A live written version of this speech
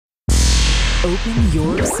Open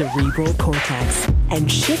your cerebral cortex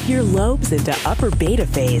and shift your lobes into upper beta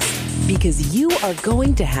phase, because you are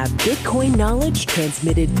going to have Bitcoin knowledge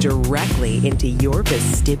transmitted directly into your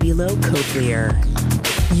vestibulocochlear.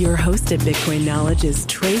 Your host at Bitcoin Knowledge is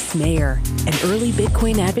Trace Mayer, an early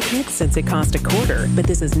Bitcoin advocate since it cost $0.25, but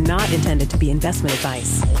this is not intended to be investment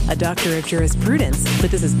advice. A doctor of jurisprudence, but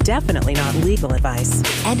this is definitely not legal advice.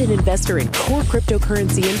 And an investor in core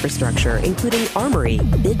cryptocurrency infrastructure, including Armory,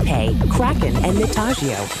 BitPay, Kraken, and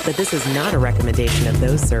Mitagio, but this is not a recommendation of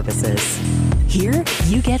those services. Here,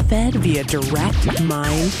 you get fed via direct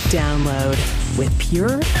mind download with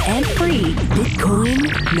pure and free Bitcoin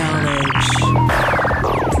knowledge.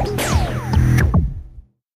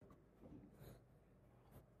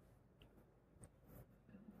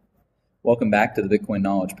 Welcome back to the Bitcoin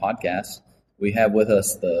Knowledge Podcast. We have with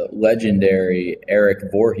us the legendary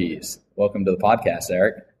Erik Voorhees. Welcome to the podcast,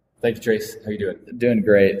 Erik. Thank you, Trace. How are you doing? Doing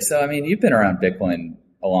great. So, you've been around Bitcoin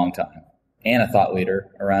a long time and a thought leader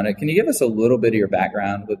around it. Can you give us a little bit of your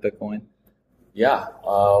background with Bitcoin? Yeah.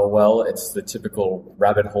 Well, it's the typical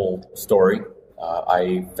rabbit hole story.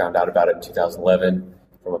 I found out about it in 2011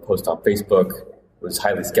 from a post on Facebook. Was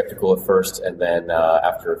highly skeptical at first, and then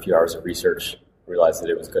after a few hours of research, realized that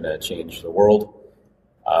it was going to change the world,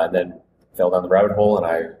 and then fell down the rabbit hole, and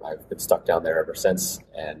I've been stuck down there ever since,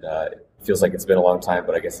 and it feels like it's been a long time,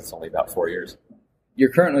 but I guess it's only about 4 years.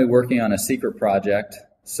 You're currently working on a secret project,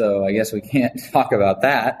 so I guess we can't talk about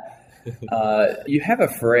that. You have a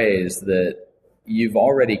phrase that you've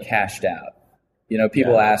already cashed out.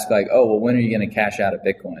 People ask like, oh, well, when are you going to cash out of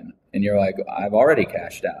Bitcoin? And you're like, I've already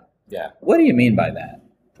cashed out. Yeah. What do you mean by that?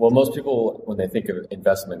 Well, most people, when they think of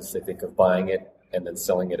investments, they think of buying it and then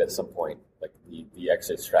selling it at some point, like the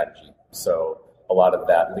exit strategy. So a lot of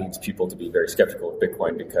that leads people to be very skeptical of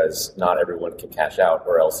Bitcoin because not everyone can cash out,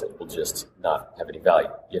 or else it will just not have any value.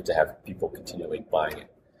 You have to have people continually buying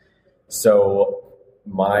it. So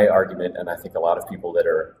my argument, and I think a lot of people that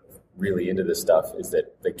are really into this stuff, is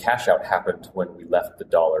that the cash out happened when we left the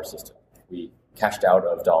dollar system. We cashed out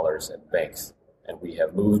of dollars and banks, and we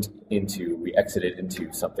exited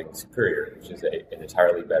into something superior, which is an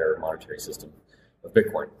entirely better monetary system of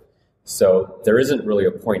Bitcoin. So there isn't really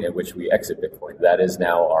a point at which we exit Bitcoin. That is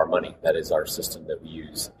now our money. That is our system that we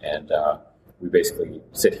use. And we basically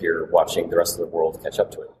sit here watching the rest of the world catch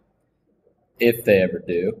up to it. If they ever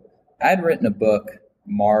do. I'd written a book,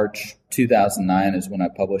 March 2009 is when I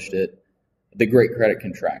published it, The Great Credit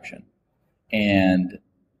Contraction. And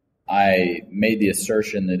I made the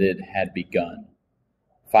assertion that it had begun.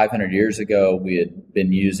 500 years ago, we had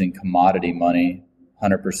been using commodity money,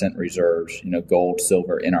 100% reserves, gold,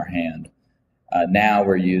 silver in our hand. Now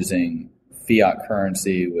we're using fiat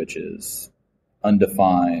currency, which is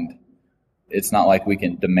undefined. It's not like we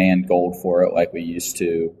can demand gold for it like we used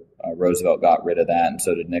to. Roosevelt got rid of that, and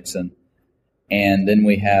so did Nixon. And then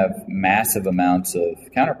we have massive amounts of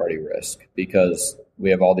counterparty risk because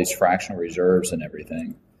we have all these fractional reserves and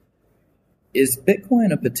everything. Is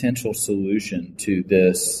Bitcoin a potential solution to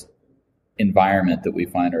this environment that we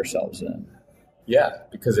find ourselves in? Yeah,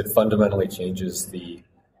 because it fundamentally changes the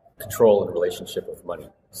control and relationship of money.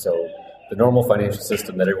 So the normal financial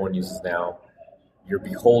system that everyone uses now, you're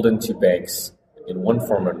beholden to banks in one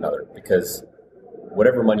form or another, because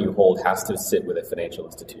whatever money you hold has to sit with a financial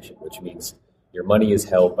institution, which means your money is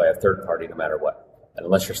held by a third party no matter what, and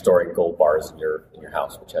unless you're storing gold bars in your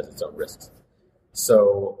house, which has its own risks.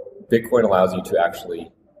 So Bitcoin allows you to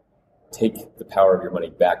actually take the power of your money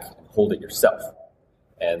back and hold it yourself.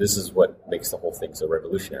 And this is what makes the whole thing so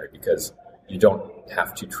revolutionary, because you don't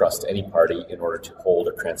have to trust any party in order to hold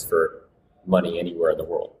or transfer money anywhere in the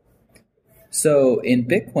world. So in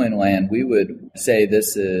Bitcoin land, we would say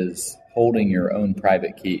this is holding your own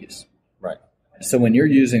private keys. Right. So when you're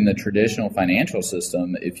using the traditional financial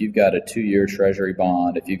system, if you've got a 2-year treasury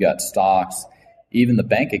bond, if you've got stocks, even the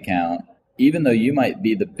bank account, even though you might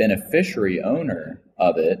be the beneficiary owner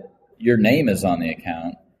of it, your name is on the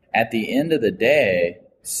account. At the end of the day,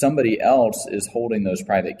 somebody else is holding those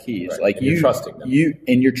private keys. Right. Like and you're trusting them.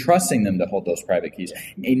 You're trusting them to hold those private keys.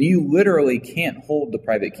 And you literally can't hold the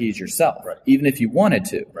private keys yourself, right, even if you wanted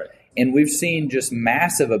to. Right. And we've seen just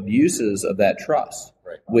massive abuses of that trust,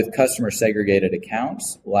 right, with customer segregated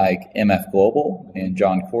accounts like MF Global and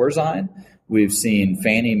John Corzine. We've seen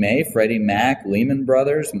Fannie Mae, Freddie Mac, Lehman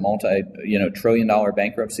Brothers, $multi-trillion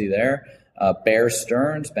bankruptcy there. Bear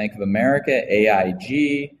Stearns, Bank of America,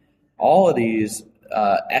 AIG, all of these.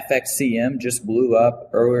 FXCM just blew up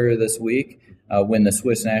earlier this week when the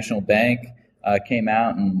Swiss National Bank came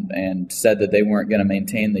out and said that they weren't going to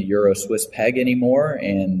maintain the Euro Swiss peg anymore,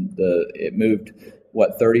 and it moved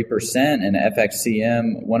 30%, and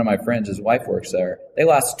FXCM, one of my friends, his wife works there, they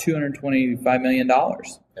lost $225 million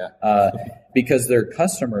because their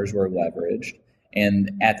customers were leveraged.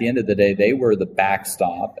 And at the end of the day, they were the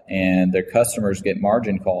backstop, and their customers get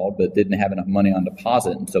margin called but didn't have enough money on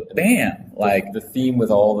deposit. And so, bam! The theme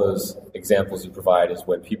with all those examples you provide is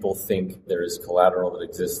when people think there is collateral that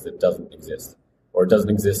exists that doesn't exist, or it doesn't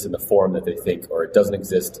exist in the form that they think, or it doesn't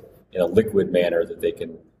exist in a liquid manner that they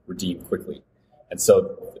can redeem quickly. And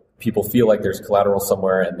so people feel like there's collateral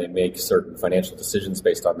somewhere, and they make certain financial decisions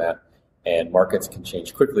based on that. And markets can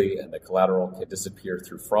change quickly, and the collateral can disappear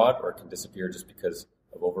through fraud, or it can disappear just because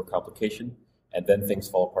of overcomplication, and then things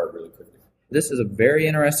fall apart really quickly. This is a very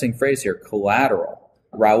interesting phrase here, collateral.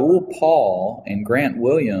 Raoul Paul and Grant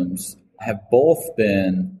Williams have both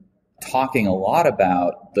been talking a lot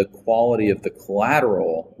about the quality of the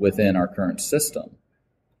collateral within our current system.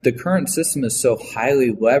 The current system is so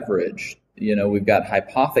highly leveraged. We've got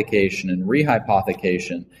hypothecation and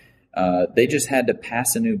rehypothecation. They just had to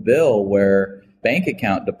pass a new bill where bank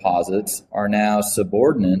account deposits are now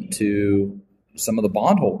subordinate to some of the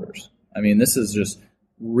bondholders. I mean, this is just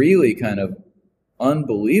really kind of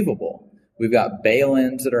unbelievable. We've got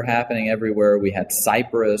bail-ins that are happening everywhere. We had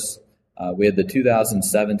Cyprus. We had the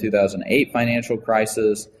 2007-2008 financial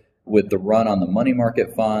crisis with the run on the money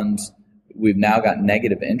market funds. We've now got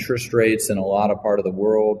negative interest rates in a lot of part of the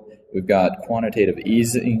world. We've got quantitative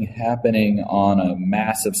easing happening on a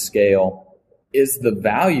massive scale. Is the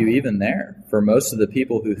value even there for most of the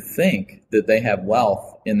people who think that they have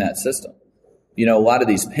wealth in that system? A lot of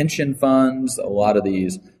these pension funds, a lot of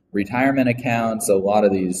these retirement accounts, a lot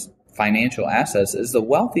of these financial assets, is the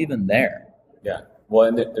wealth even there? Yeah. Well,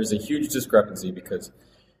 and there's a huge discrepancy, because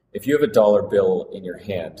if you have a dollar bill in your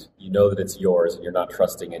hand, you know that it's yours and you're not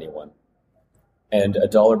trusting anyone. And a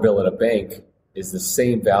dollar bill in a bank is the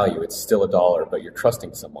same value. It's still a dollar, but you're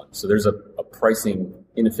trusting someone. So there's a pricing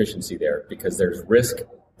inefficiency there, because there's risk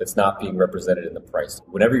that's not being represented in the price.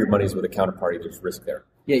 Whenever your money's with a counterparty, there's risk there.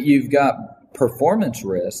 Yeah, you've got performance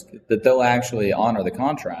risk that they'll actually honor the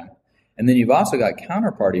contract. And then you've also got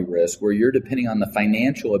counterparty risk, where you're depending on the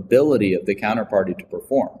financial ability of the counterparty to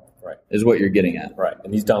perform. Right. Is what you're getting at. Right.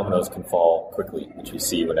 And these dominoes can fall quickly, which we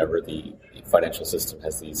see whenever the financial system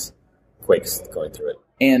has these quakes going through it.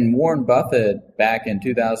 And Warren Buffett, back in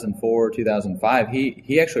 2004, 2005,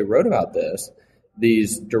 he actually wrote about this.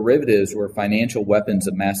 These derivatives were financial weapons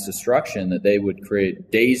of mass destruction, that they would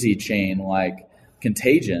create daisy chain like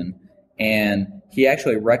contagion. And he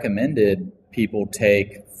actually recommended people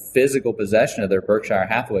take physical possession of their Berkshire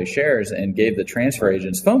Hathaway shares and gave the transfer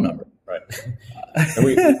agent's phone number. Right.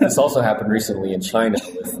 And this also happened recently in China.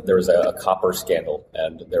 There was a copper scandal,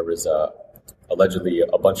 and there was allegedly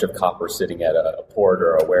a bunch of copper sitting at a port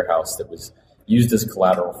or a warehouse that was used as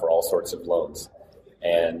collateral for all sorts of loans.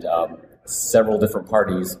 And several different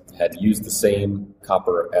parties had used the same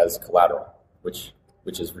copper as collateral, which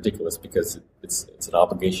is ridiculous, because it's an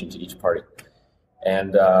obligation to each party.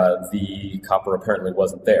 And the copper apparently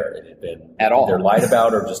wasn't there. It had been at all either lied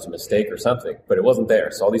about or just a mistake or something, but it wasn't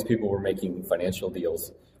there. So all these people were making financial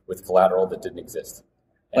deals with collateral that didn't exist.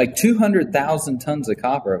 Like 200,000 tons of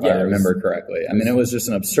copper, if I remember correctly. I mean, it was just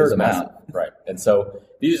an absurd amount. Right. And so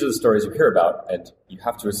these are the stories you hear about, and you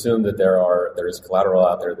have to assume that there is collateral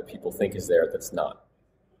out there that people think is there that's not.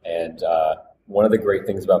 And one of the great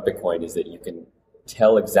things about Bitcoin is that you can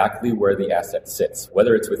tell exactly where the asset sits,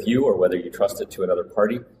 whether it's with you or whether you trust it to another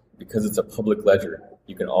party. Because it's a public ledger,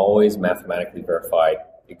 you can always mathematically verify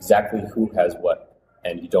exactly who has what,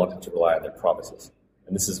 and you don't have to rely on their promises.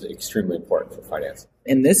 And this is extremely important for finance.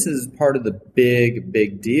 And this is part of the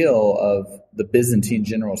big deal of the Byzantine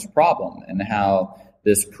generals problem, and how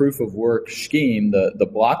this proof of work scheme, the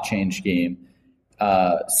blockchain scheme,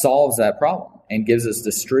 solves that problem and gives us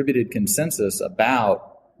distributed consensus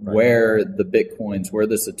about where the Bitcoins, where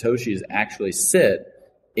the Satoshis actually sit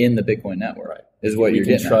in the Bitcoin network. Right. Is what you're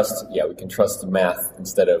getting at. Yeah, we can trust the math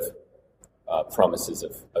instead of promises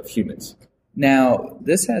of humans. Now,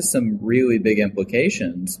 this has some really big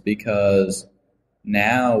implications, because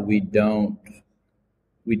now we don't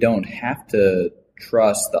have to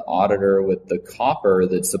trust the auditor with the copper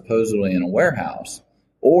that's supposedly in a warehouse.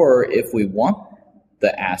 Or if we want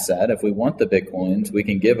the asset, if we want the Bitcoins, we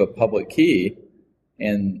can give a public key,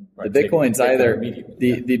 and the Bitcoins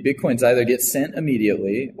the Bitcoins either get sent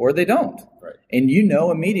immediately or they don't. Right. And you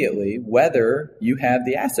know immediately whether you have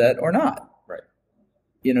the asset or not. Right.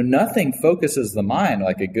 Nothing focuses the mind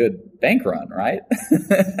like a good bank run, right?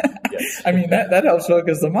 Yes. I mean, that helps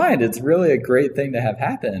focus the mind. It's really a great thing to have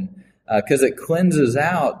happen. because it cleanses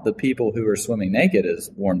out the people who are swimming naked, as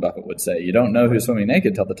Warren Buffett would say. You don't know who's swimming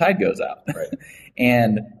naked till the tide goes out. Right.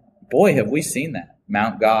 And boy, have we seen that.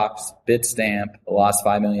 Mt. Gox, Bitstamp, lost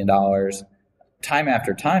 $5 million. Time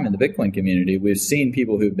after time in the Bitcoin community, we've seen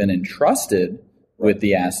people who've been entrusted with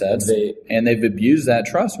the assets, and they've abused that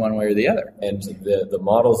trust one way or the other. And the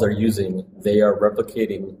models they're using, they are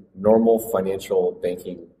replicating normal financial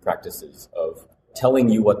banking practices of telling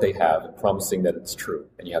you what they have and promising that it's true,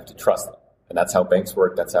 and you have to trust them. And that's how banks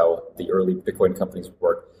work. That's how the early Bitcoin companies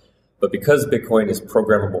work. But because Bitcoin is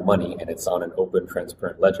programmable money and it's on an open,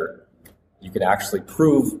 transparent ledger, you can actually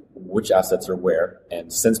prove which assets are where.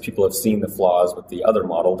 And since people have seen the flaws with the other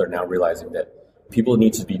model, they're now realizing that people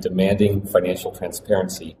need to be demanding financial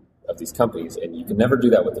transparency of these companies. And you can never do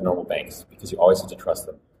that with the normal banks because you always have to trust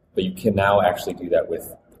them. But you can now actually do that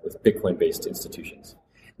with Bitcoin-based institutions.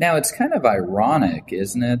 Now, it's kind of ironic,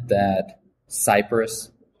 isn't it, that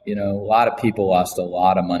Cyprus, a lot of people lost a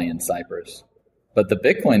lot of money in Cyprus, but the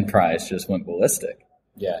Bitcoin price just went ballistic.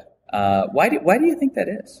 Yeah. Why do you think that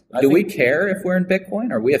is? Do we care if we're in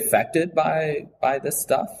Bitcoin? Are we affected by this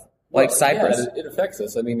stuff? Like Cyprus? Yeah, it affects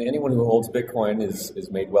us. I mean, anyone who holds Bitcoin is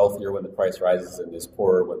made wealthier when the price rises and is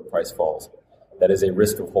poorer when the price falls. That is a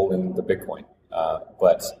risk of holding the Bitcoin.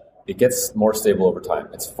 But it gets more stable over time.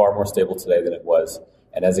 It's far more stable today than it was.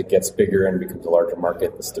 And as it gets bigger and becomes a larger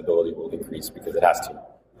market, the stability will increase because it has to.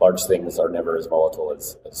 Large things are never as volatile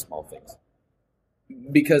as small things.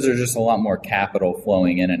 Because there's just a lot more capital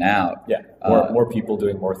flowing in and out. Yeah, more people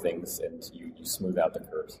doing more things, and you smooth out the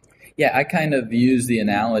curves. Yeah, I kind of use the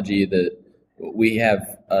analogy that we have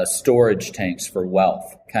storage tanks for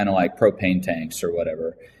wealth, kind of like propane tanks or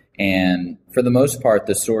whatever. And for the most part,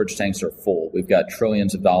 the storage tanks are full. We've got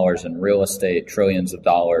trillions of dollars in real estate, trillions of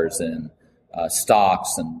dollars in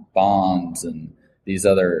stocks and bonds and these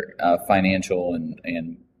other financial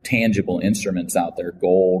and tangible instruments out there,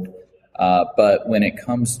 gold. But when it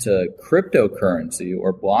comes to cryptocurrency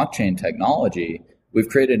or blockchain technology, we've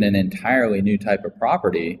created an entirely new type of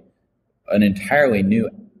property, an entirely new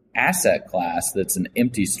asset class that's an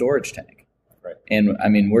empty storage tank. Right. And I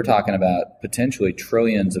mean, we're talking about potentially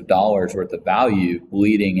trillions of dollars worth of value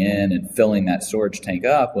bleeding in and filling that storage tank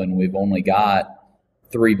up when we've only got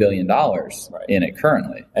 $3 billion in it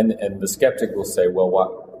currently. And the skeptic will say, well,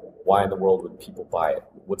 why in the world would people buy it?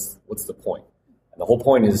 What's the point? And the whole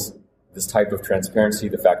point is this type of transparency,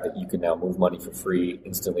 the fact that you can now move money for free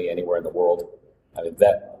instantly anywhere in the world. I mean,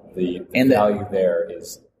 the value there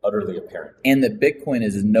is utterly apparent. And that Bitcoin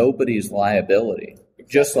is nobody's liability,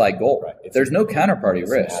 just like gold. Right. There's no counterparty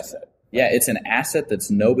risk. An asset. Yeah, it's an asset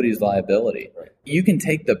that's nobody's liability. Right. You can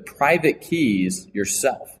take the private keys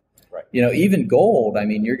yourself. Right. Even gold, I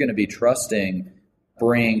mean, you're going to be trusting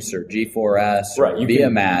Brinks or G4S or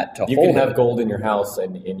Viamat to hold it. You can have gold in your house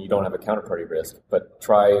and you don't have a counterparty risk, but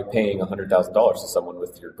try paying $100,000 to someone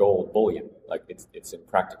with your gold bullion. Like it's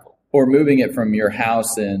impractical. Or moving it from your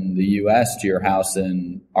house in the U.S. to your house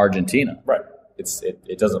in Argentina. Right.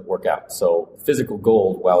 It doesn't work out. So physical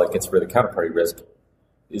gold, while it gets rid of the counterparty risk,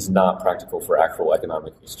 is not practical for actual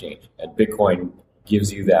economic exchange. And Bitcoin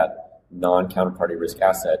gives you that non-counterparty risk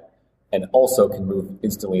asset and also can move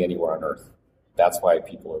instantly anywhere on Earth. That's why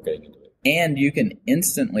people are getting into it. And you can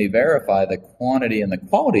instantly verify the quantity and the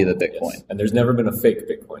quality of the Bitcoin. Yes. And there's never been a fake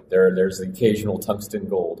Bitcoin. There's the occasional tungsten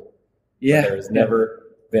gold. Yeah. There's never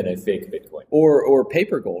been a fake Bitcoin. Or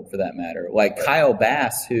paper gold, for that matter. Like Kyle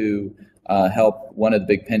Bass, who helped one of the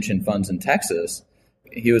big pension funds in Texas.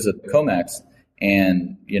 He was at COMEX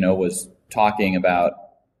and, was talking about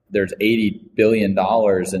there's $80 billion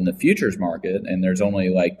in the futures market, and there's only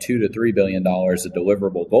like $2 to $3 billion of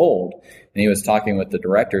deliverable gold. And he was talking with the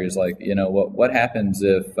director. He's like, what happens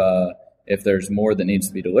if there's more that needs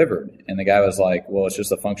to be delivered? And the guy was like, well, it's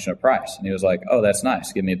just a function of price. And he was like, oh, that's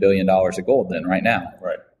nice. Give me $1 billion of gold then right now.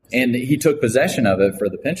 Right. And he took possession of it for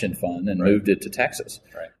the pension fund and moved it to Texas.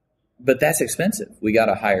 Right. But that's expensive. We got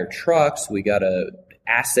to hire trucks. We got to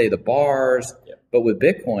assay the bars. Yep. But with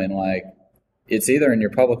Bitcoin, it's either in your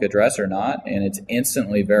public address or not, and it's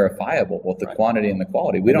instantly verifiable, both the quantity and the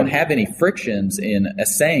quality. We don't have any frictions in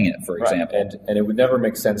assaying it, for example. And it would never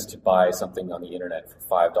make sense to buy something on the internet for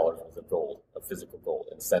 $5 worth of gold, of physical gold,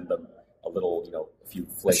 and send them a little, a few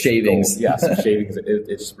flakes shavings. Of gold. Yeah, some shavings.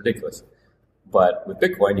 It's just ridiculous. But with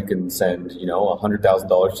Bitcoin, you can send,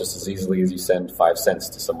 $100,000 just as easily as you send 5 cents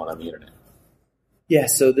to someone on the internet. Yeah,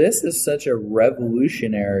 so this is such a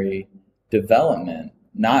revolutionary development,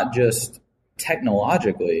 not just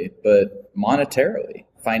technologically, but monetarily,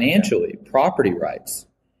 financially, property rights.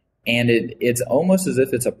 And it's almost as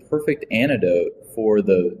if it's a perfect antidote for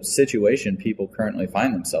the situation people currently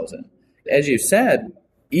find themselves in. As you said,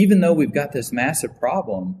 even though we've got this massive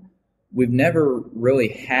problem, we've never really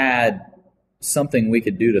had something we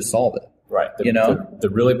could do to solve it. Right. The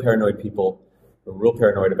really paranoid people who are real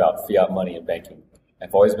paranoid about fiat money and banking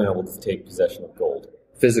have always been able to take possession of gold.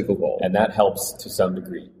 Physical gold. And that helps to some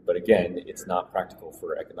degree. But again, it's not practical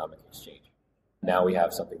for economic exchange. Now we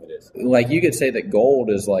have something that is. Like you could say that gold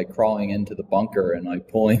is like crawling into the bunker and like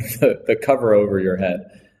pulling the cover over your head.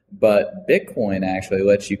 But Bitcoin actually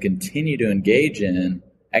lets you continue to engage in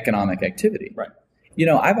economic activity. Right.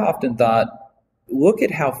 I've often thought, look at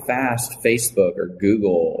how fast Facebook or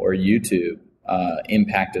Google or YouTube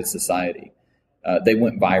impacted society. They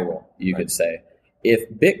went viral, you could say. If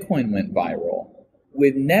Bitcoin went viral,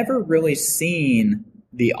 we've never really seen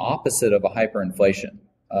the opposite of a hyperinflation.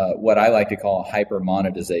 What I like to call a hyper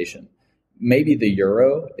monetization. Maybe the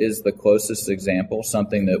euro is the closest example,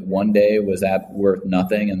 something that one day was worth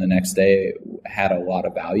nothing and the next day had a lot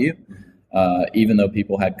of value. Even though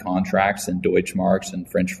people had contracts in Deutschmarks and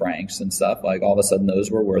French francs and stuff, like all of a sudden those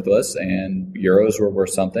were worthless and euros were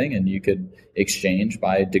worth something and you could exchange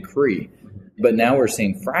by decree. But now we're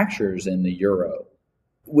seeing fractures in the euro.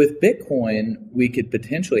 With Bitcoin, we could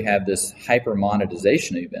potentially have this hyper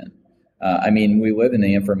monetization event. We live in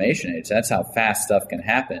the information age. That's how fast stuff can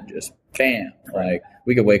happen. Just bam. Like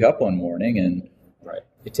we could wake up one morning and... Right.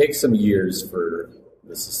 It takes some years for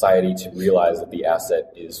the society to realize that the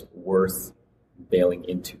asset is worth bailing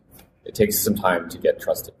into. It takes some time to get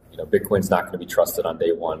trusted. Bitcoin's not going to be trusted on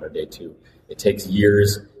day one or day two. It takes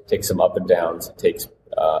years, it takes some up and downs. It takes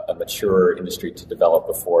a mature industry to develop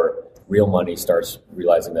before real money starts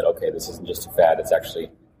realizing that, okay, this isn't just a fad, it's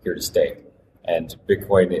actually here to stay. And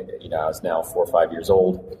Bitcoin, is now 4 or 5 years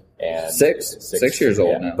old. And six years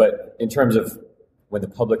old now. But in terms of when the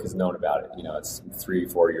public has known about it, it's 3,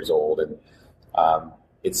 4 years old. And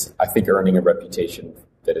it's, I think, earning a reputation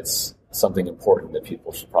that it's something important that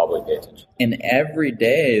people should probably pay attention. And every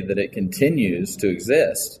day that it continues to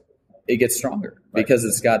exist, it gets stronger because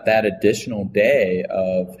it's got that additional day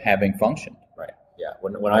of having function. Right. Yeah.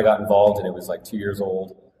 When I got involved and it was like 2 years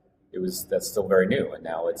old, that's still very new, and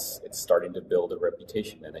now it's starting to build a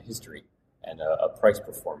reputation and a history and a price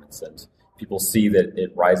performance, and people see that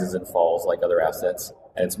it rises and falls like other assets,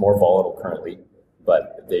 and it's more volatile currently,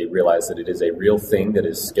 but they realize that it is a real thing that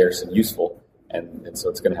is scarce and useful, and so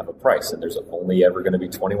it's going to have a price, and there's only ever going to be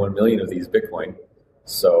 21 million of these Bitcoin,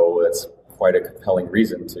 so that's quite a compelling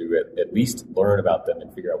reason to at least learn about them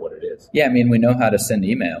and figure out what it is. Yeah, we know how to send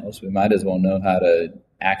emails. We might as well know how to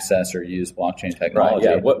access or use blockchain technology.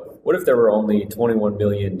 Right, yeah. What if there were only 21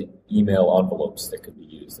 million email envelopes that could be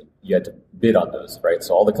used? And you had to bid on those, right?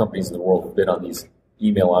 So all the companies in the world would bid on these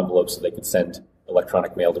email envelopes so they could send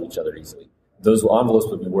electronic mail to each other easily. Those envelopes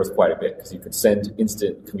would be worth quite a bit because you could send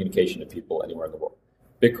instant communication to people anywhere in the world.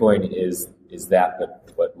 Bitcoin is that,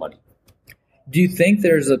 but money. Do you think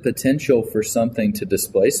there's a potential for something to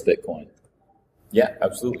displace Bitcoin? Yeah,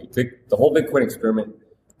 absolutely. The whole Bitcoin experiment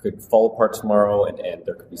could fall apart tomorrow, and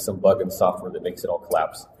there could be some bug in the software that makes it all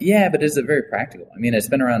collapse. Yeah, but is it very practical? It's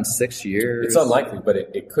been around 6 years. It's unlikely, but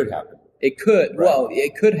it could happen. It could. Right. Well,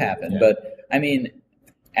 it could happen. Yeah. But,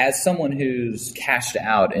 as someone who's cashed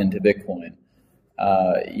out into Bitcoin,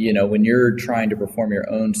 when you're trying to perform your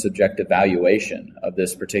own subjective valuation of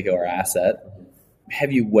this particular asset,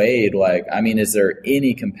 have you weighed, is there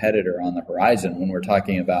any competitor on the horizon when we're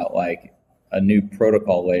talking about, a new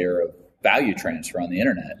protocol layer of value transfer on the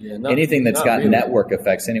internet? Yeah, anything that's got really network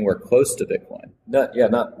effects anywhere close to Bitcoin?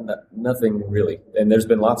 Nothing really. And there's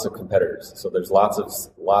been lots of competitors. So there's lots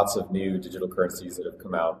of new digital currencies that have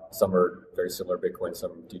come out. Some are very similar to Bitcoin.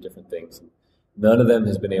 Some do different things. None of them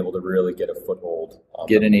has been able to really get a foothold.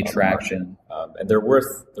 Get any traction. And they're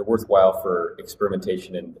worthwhile for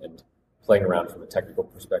experimentation and playing around from a technical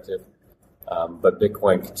perspective. But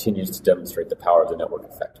Bitcoin continues to demonstrate the power of the network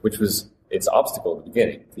effect, which was its obstacle at the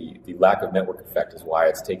beginning. The lack of network effect is why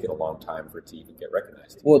it's taken a long time for it to even get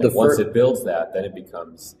recognized. Well, once it builds that, then it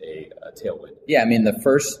becomes a tailwind. Yeah, the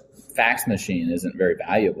first fax machine isn't very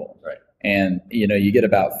valuable. Right. And, you get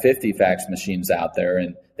about 50 fax machines out there,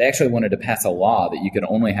 and they actually wanted to pass a law that you could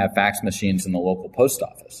only have fax machines in the local post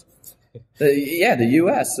office. The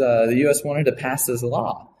U.S. wanted to pass this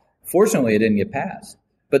law. Fortunately, it didn't get passed.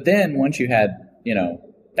 But then once you had,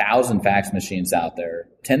 1,000 fax machines out there,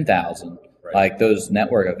 10,000, right, those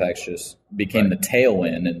network effects just became the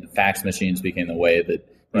tailwind, and the fax machines became the way that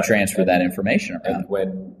you transfer that information around.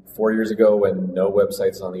 And 4 years ago, when no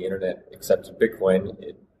websites on the internet accepted Bitcoin,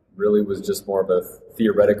 it really was just more of a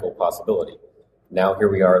theoretical possibility. Now here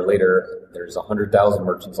we are later, there's 100,000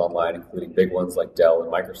 merchants online, including big ones like Dell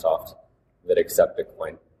and Microsoft, that accept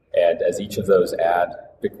Bitcoin. And as each of those add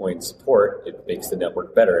Bitcoin support, it makes the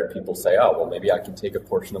network better, and people say, oh, well, maybe I can take a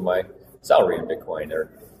portion of my salary in Bitcoin,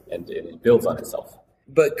 and it builds on itself.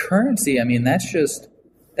 But currency, I mean, that's just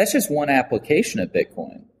one application of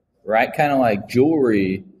Bitcoin, right? Kind of like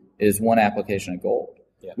jewelry is one application of gold.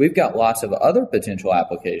 Yeah. We've got lots of other potential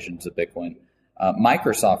applications of Bitcoin.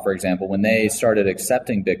 Microsoft, for example, when they started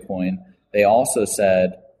accepting Bitcoin, they also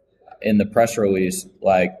said in the press release,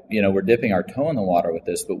 like, we're dipping our toe in the water with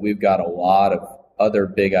this, but we've got a lot of other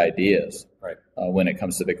big ideas when it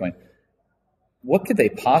comes to Bitcoin. What could they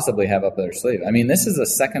possibly have up their sleeve? I mean, this is the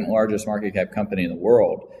second largest market cap company in the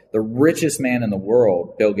world. The richest man in the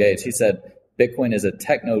world, Bill Gates, he said Bitcoin is a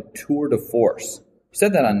techno tour de force. He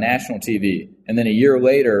said that on national TV. And then a year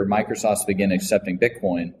later, Microsoft began accepting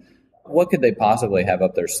Bitcoin. What could they possibly have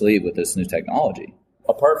up their sleeve with this new technology?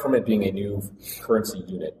 Apart from it being a new currency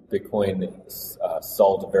unit, Bitcoin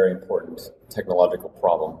solved a very important technological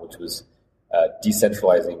problem, which was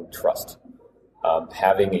decentralizing trust.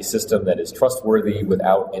 Having a system that is trustworthy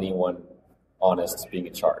without anyone honest being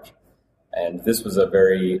in charge. And this was a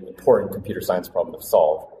very important computer science problem to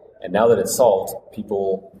solve. And now that it's solved,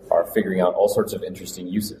 people are figuring out all sorts of interesting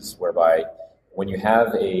uses, whereby when you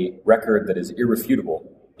have a record that is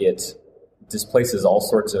irrefutable, it displaces all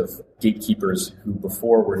sorts of gatekeepers who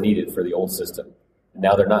before were needed for the old system.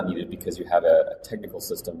 Now they're not needed because you have a technical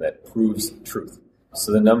system that proves truth.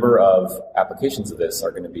 So the number of applications of this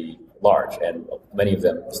are going to be large, and many of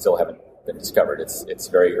them still haven't been discovered. It's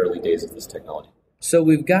very early days of this technology. So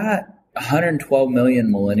we've got 112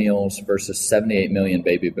 million millennials versus 78 million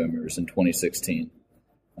baby boomers in 2016.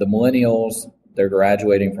 The millennials, they're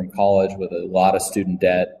graduating from college with a lot of student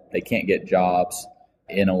debt. They can't get jobs.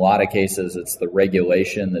 In a lot of cases, it's the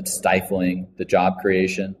regulation that's stifling the job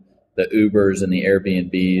creation. The Ubers and the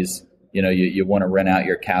Airbnbs, you want to rent out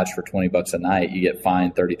your couch for $20 a night, you get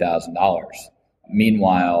fined $30,000.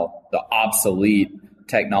 Meanwhile, the obsolete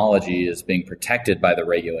technology is being protected by the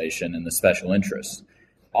regulation and the special interests.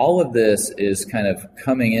 All of this is kind of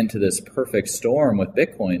coming into this perfect storm with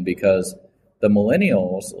Bitcoin because the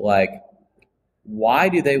millennials, why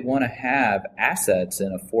do they want to have assets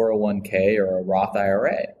in a 401k or a Roth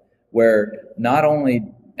IRA where not only,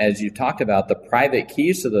 as you talked about, the private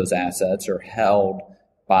keys to those assets are held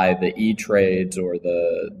by the E-Trades or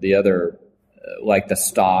the other, like the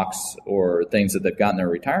stocks or things that they've got in their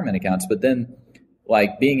retirement accounts, but then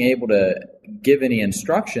being able to give any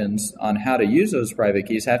instructions on how to use those private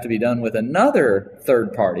keys have to be done with another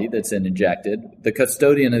third party that's injected, the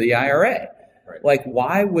custodian of the IRA. Right.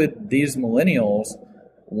 Why would these millennials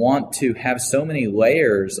want to have so many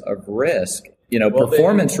layers of risk,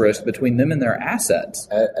 performance risk between them and their assets?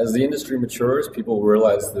 As the industry matures, people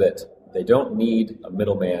realize that they don't need a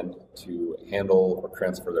middleman to handle or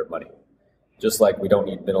transfer their money. Just like we don't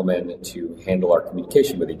need middlemen to handle our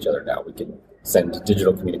communication with each other now. We can send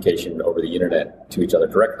digital communication over the internet to each other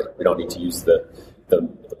directly. We don't need to use the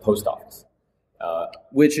post office.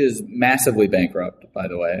 Which is massively bankrupt, by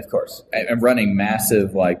the way. Of course. And running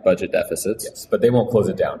massive budget deficits. Yes, but they won't close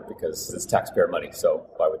it down because it's taxpayer money, so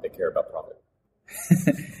why would they care about profit?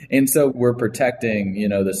 And so we're protecting,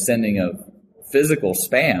 the sending of physical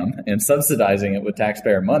spam and subsidizing it with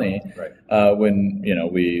taxpayer money when,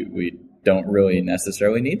 we don't really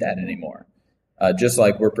necessarily need that anymore. Just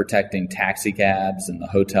like we're protecting taxi cabs and the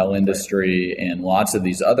hotel industry and lots of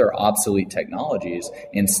these other obsolete technologies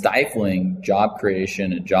and stifling job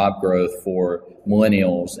creation and job growth for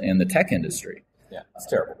millennials and the tech industry. Yeah, it's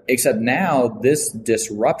terrible. Except now this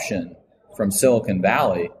disruption from Silicon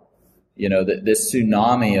Valley, this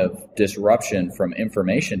tsunami of disruption from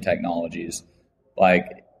information technologies,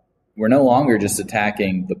 we're no longer just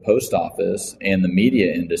attacking the post office and the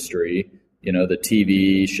media industry, the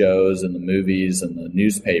TV shows and the movies and the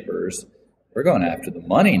newspapers. We're going after the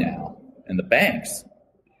money now and the banks.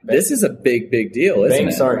 This is a big, big deal, isn't it?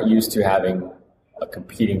 Banks aren't used to having a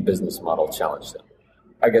competing business model challenge them.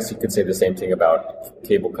 I guess you could say the same thing about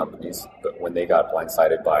cable companies, but when they got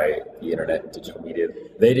blindsided by the internet and digital media,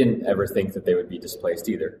 they didn't ever think that they would be displaced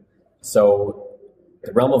either. So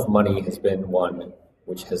the realm of money has been one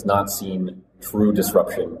which has not seen true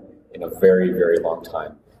disruption in a very, very long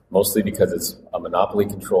time. Mostly because it's a monopoly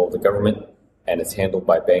control of the government and it's handled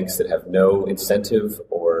by banks that have no incentive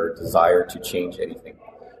or desire to change anything.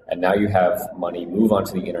 And now you have money move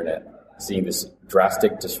onto the internet, seeing this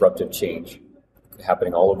drastic disruptive change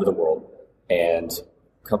happening all over the world. And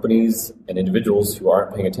companies and individuals who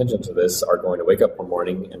aren't paying attention to this are going to wake up one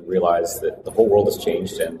morning and realize that the whole world has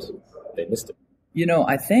changed and they missed it.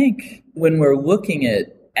 I think when we're looking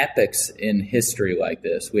at epochs in history like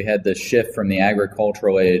this. We had the shift from the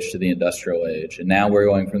agricultural age to the industrial age, and now we're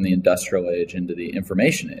going from the industrial age into the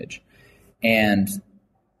information age. And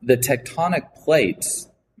the tectonic plates,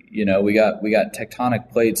 we got tectonic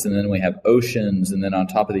plates, and then we have oceans, and then on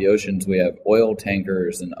top of the oceans we have oil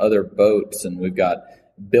tankers and other boats, and we've got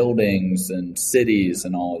buildings and cities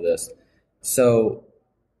and all of this. So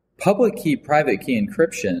public key, private key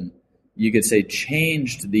encryption, you could say,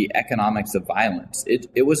 changed the economics of violence.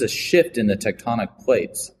 It was a shift in the tectonic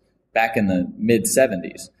plates back in the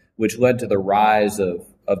mid-'70s, which led to the rise of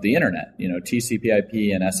the internet,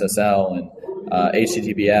 TCP/IP and SSL and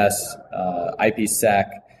HTTPS,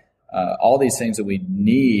 IPsec, all these things that we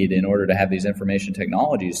need in order to have these information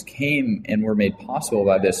technologies came and were made possible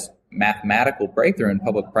by this mathematical breakthrough in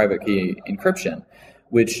public-private key encryption,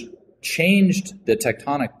 which changed the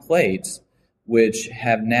tectonic plates, which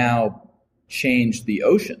have now changed the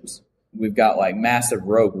oceans. We've got like massive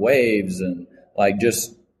rogue waves and like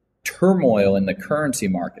just turmoil in the currency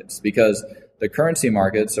markets, because the currency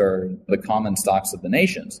markets are the common stocks of the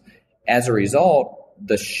nations. As a result,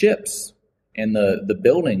 the ships and the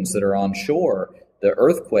buildings that are on shore, the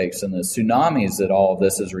earthquakes and the tsunamis that all of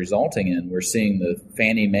this is resulting in, we're seeing the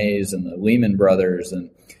Fannie Mae's and the Lehman Brothers and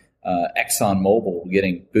ExxonMobil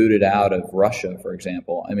getting booted out of Russia, for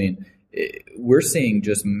example. I mean, we're seeing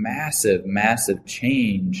just massive, massive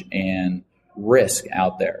change and risk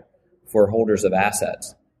out there for holders of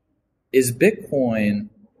assets. Is Bitcoin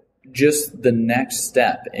just the next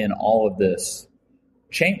step in all of this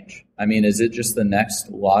change? I mean, is it just the next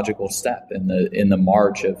logical step in the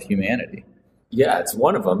march of humanity? Yeah, it's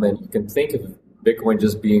one of them. And you can think of Bitcoin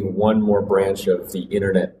just being one more branch of the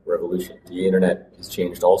internet revolution. The internet has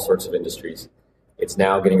changed all sorts of industries. It's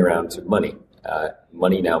now getting around to money.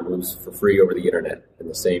 Money now moves for free over the internet in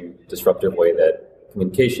the same disruptive way that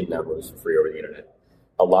communication now moves for free over the internet.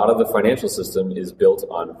 A lot of the financial system is built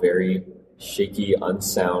on very shaky,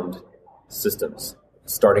 unsound systems,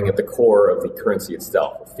 starting at the core of the currency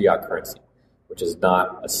itself, fiat currency, which is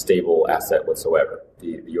not a stable asset whatsoever.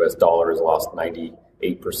 The US dollar has lost 98%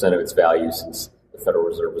 of its value since the Federal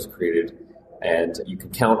Reserve was created, and you can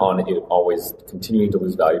count on it always continuing to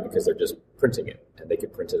lose value because they're just printing it, and they can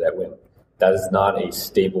print it at whim. That is not a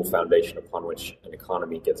stable foundation upon which an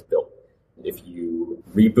economy gets built. If you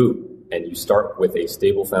reboot and you start with a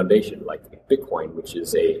stable foundation like Bitcoin, which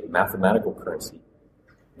is a mathematical currency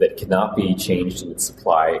that cannot be changed in its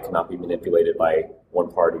supply, it cannot be manipulated by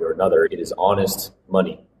one party or another, it is honest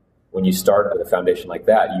money. When you start with a foundation like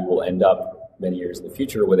that, you will end up many years in the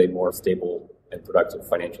future with a more stable and productive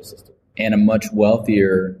financial system. And a much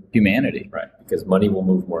wealthier humanity. Right, because money will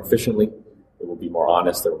move more efficiently, it will be more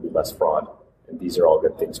honest, there will be less fraud, and these are all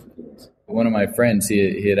good things for humans. One of my friends,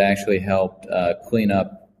 he had actually helped clean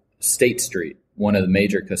up State Street, one of the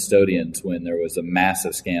major custodians, when there was a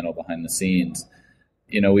massive scandal behind the scenes.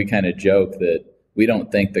 We kind of joke that we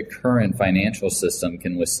don't think the current financial system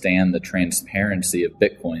can withstand the transparency of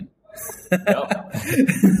Bitcoin.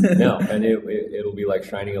 No, and it'll be like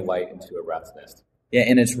shining a light into a rat's nest. Yeah,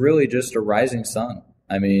 and it's really just a rising sun.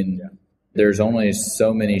 I mean, There's only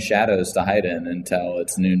so many shadows to hide in until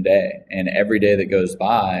it's noonday. And every day that goes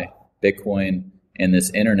by, Bitcoin and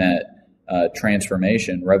this internet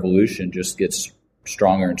transformation, revolution just gets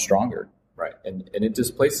stronger and stronger. Right, and it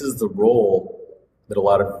displaces the role that a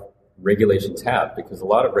lot of regulations have, because a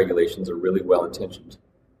lot of regulations are really well-intentioned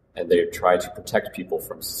and they try to protect people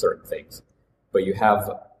from certain things. But you have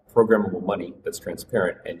programmable money that's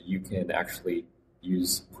transparent, and you can actually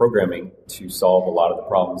use programming to solve a lot of the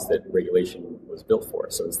problems that regulation was built for.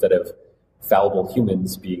 So instead of fallible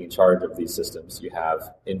humans being in charge of these systems, you have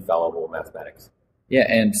infallible mathematics. Yeah,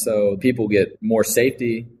 and so people get more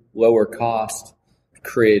safety, lower cost,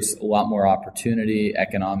 creates a lot more opportunity,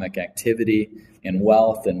 economic activity, and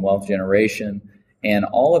wealth generation. And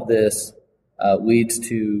all of this leads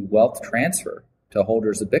to wealth transfer to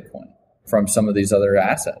holders of Bitcoin from some of these other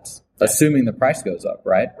assets, assuming the price goes up,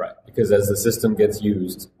 right? Right, because as the system gets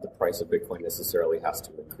used, the price of Bitcoin necessarily has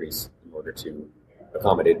to increase in order to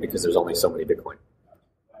accommodate, because there's only so many Bitcoin.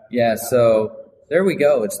 Yeah, so there we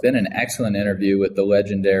go. It's been an excellent interview with the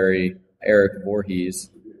legendary Erik Voorhees.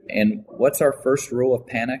 And what's our first rule of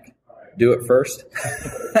panic? Do it first.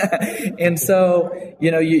 And so,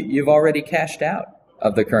 you've already cashed out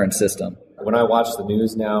of the current system. When I watch the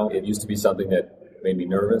news now, it used to be something that made me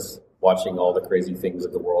nervous, watching all the crazy things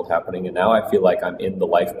of the world happening. And now I feel like I'm in the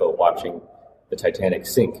lifeboat watching the Titanic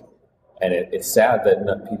sink. And it's sad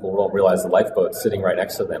that people don't realize the lifeboat's sitting right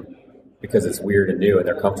next to them, because it's weird and new and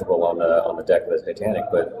they're comfortable on the deck of the Titanic.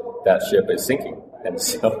 But that ship is sinking. And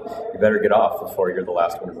so you better get off before you're the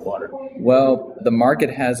last one in the water. Well, the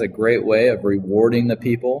market has a great way of rewarding the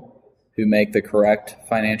people who make the correct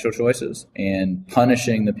financial choices and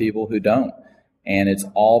punishing the people who don't. And it's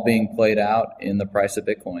all being played out in the price of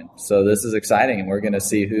Bitcoin. So this is exciting, and we're going to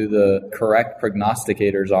see who the correct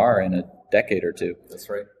prognosticators are in a decade or two. That's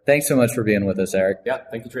right. Thanks so much for being with us, Erik. Yeah,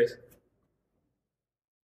 thank you, Trace.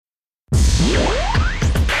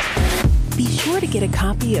 Be sure to get a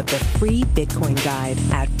copy of the free Bitcoin Guide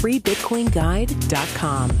at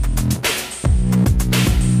freebitcoinguide.com.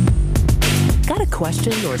 Got a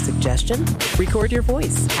question or suggestion? Record your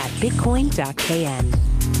voice at bitcoin.kn.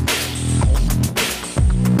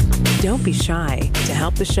 Don't be shy. To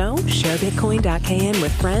help the show, share bitcoin.kn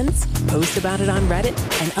with friends, post about it on Reddit,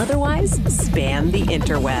 and otherwise spam the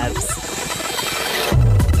interwebs.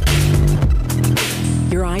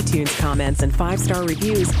 Your iTunes comments and 5-star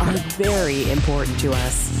reviews are very important to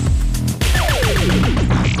us.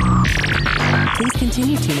 Please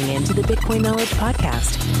continue tuning in to the Bitcoin Knowledge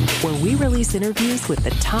Podcast, where we release interviews with the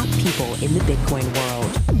top people in the Bitcoin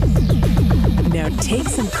world. Now take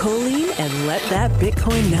some choline and let that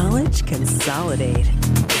Bitcoin knowledge consolidate.